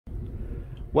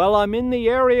Well, I'm in the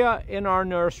area in our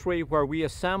nursery where we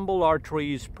assemble our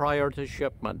trees prior to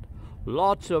shipment.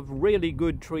 Lots of really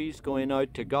good trees going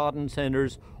out to garden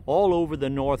centres all over the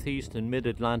northeast and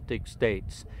mid-Atlantic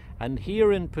states. And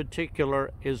here in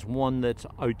particular is one that's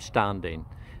outstanding.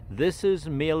 This is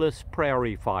Malus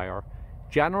Prairifire,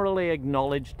 generally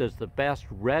acknowledged as the best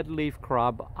red leaf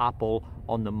crab apple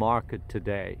on the market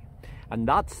today. And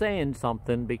that's saying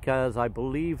something, because I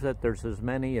believe that there's as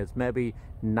many as maybe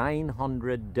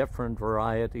 900 different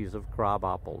varieties of crab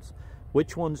apples.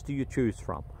 Which ones do you choose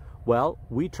from? Well,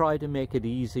 we try to make it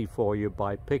easy for you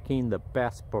by picking the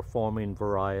best performing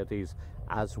varieties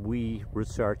as we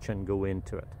research and go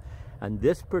into it. And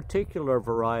this particular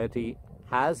variety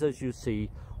has, as you see,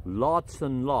 lots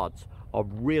and lots of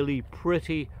really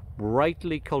pretty,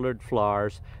 brightly colored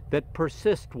flowers that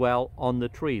persist well on the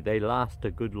tree. They last a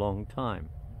good long time.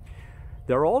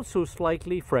 They're also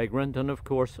slightly fragrant and of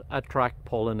course attract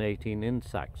pollinating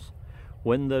insects.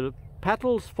 When the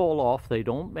petals fall off, they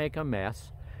don't make a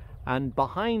mess, and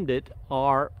behind it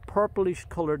are purplish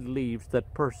colored leaves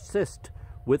that persist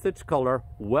with its color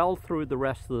well through the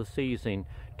rest of the season,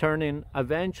 turning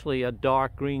eventually a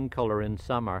dark green color in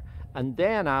summer, and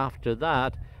then after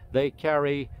that they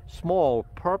carry small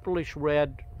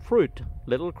purplish-red fruit,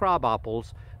 little crab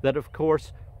apples, that of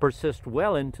course persist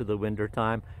well into the winter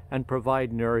time and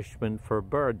provide nourishment for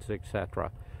birds,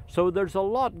 etc. So there's a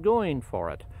lot going for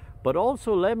it. But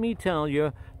also let me tell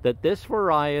you that this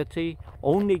variety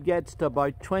only gets to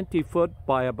about 20 foot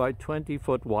by about 20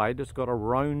 foot wide. It's got a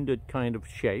rounded kind of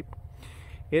shape.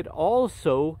 It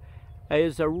also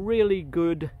is a really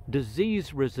good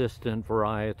disease-resistant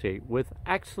variety with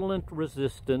excellent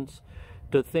resistance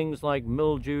to things like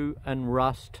mildew and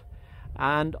rust,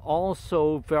 and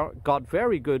also got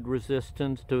very good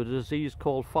resistance to a disease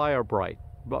called fire blight.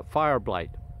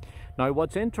 Now,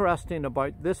 what's interesting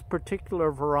about this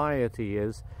particular variety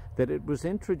is that it was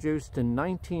introduced in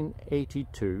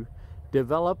 1982,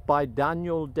 developed by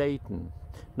Daniel Dayton.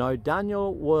 Now,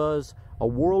 Daniel was a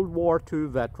World War II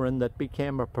veteran that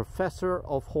became a professor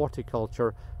of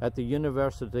horticulture at the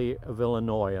University of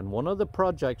Illinois, and one of the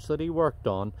projects that he worked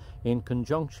on in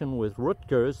conjunction with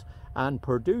Rutgers and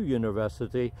Purdue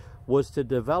University was to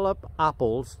develop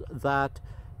apples that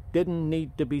didn't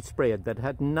need to be sprayed, that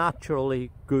had naturally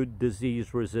good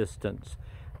disease resistance.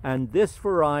 And this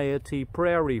variety,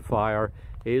 Prairifire,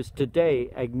 is today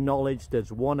acknowledged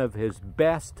as one of his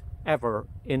best ever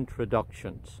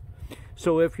introductions.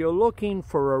 So if you're looking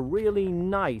for a really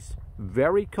nice,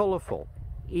 very colorful,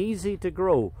 easy to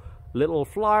grow little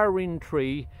flowering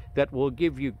tree that will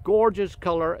give you gorgeous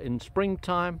color in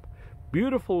springtime,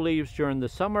 beautiful leaves during the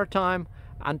summertime,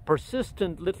 and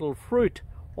persistent little fruit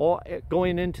or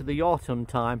going into the autumn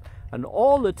time, and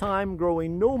all the time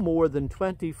growing no more than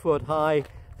 20 foot high,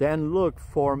 then look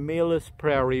for Malus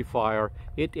Prairifire.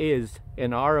 It is,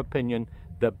 in our opinion,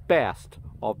 the best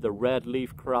of the red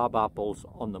leaf crab apples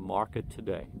on the market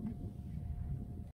today.